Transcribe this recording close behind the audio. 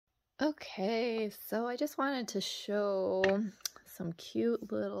Okay, so I just wanted to show some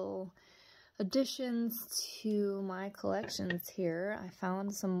cute little additions to my collections here. I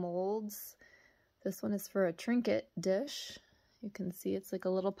found some molds. This one is for a trinket dish. You can see it's like a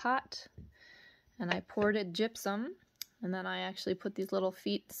little pot. And I poured it gypsum, and then I actually put these little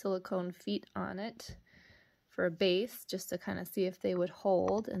feet, silicone feet on it for a base, just to kind of see if they would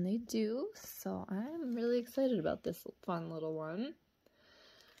hold, and they do. So I'm really excited about this fun little one.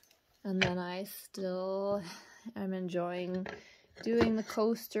 And then I'm enjoying doing the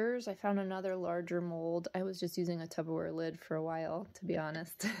coasters. I found another larger mold. I was just using a Tupperware lid for a while, to be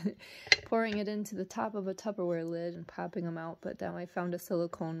honest. Pouring it into the top of a Tupperware lid and popping them out, but now I found a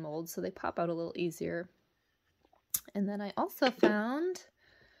silicone mold, so they pop out a little easier. And then I also found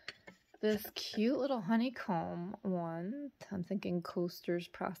this cute little honeycomb one. I'm thinking coasters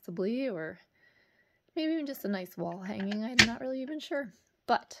possibly, or maybe even just a nice wall hanging. I'm not really even sure.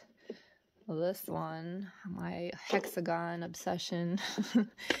 But this one, my hexagon obsession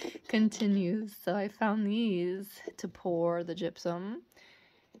continues. So I found these to pour the gypsum,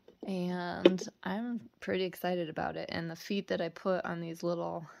 and I'm pretty excited about it. And the feet that I put on these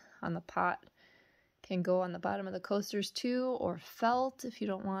little, on the pot, can go on the bottom of the coasters too, or felt if you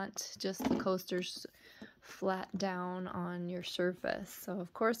don't want just the coasters flat down on your surface. So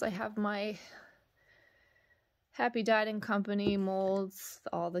of course I have my Happy Dotting Company molds,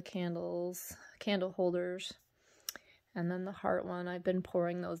 all the candles, candle holders, and then the heart one, I've been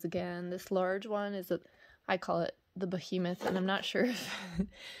pouring those again. This large one is I call it the behemoth, and I'm not sure if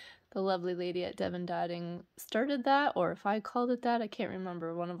the lovely lady at Devon Dotting started that, or if I called it that. I can't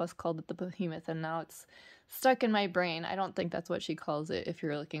remember. One of us called it the behemoth, and now it's stuck in my brain. I don't think that's what she calls it, if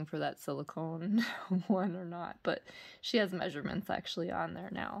you're looking for that silicone one or not, but she has measurements actually on there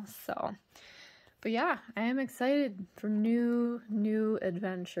now, so. But yeah, I am excited for new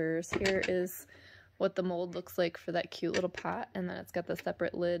adventures. Here is what the mold looks like for that cute little pot, and then it's got the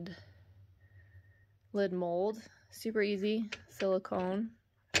separate lid mold. Super easy, silicone.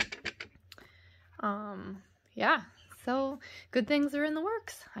 Yeah, so good things are in the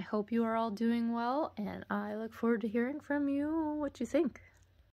works. I hope you are all doing well, and I look forward to hearing from you what you think.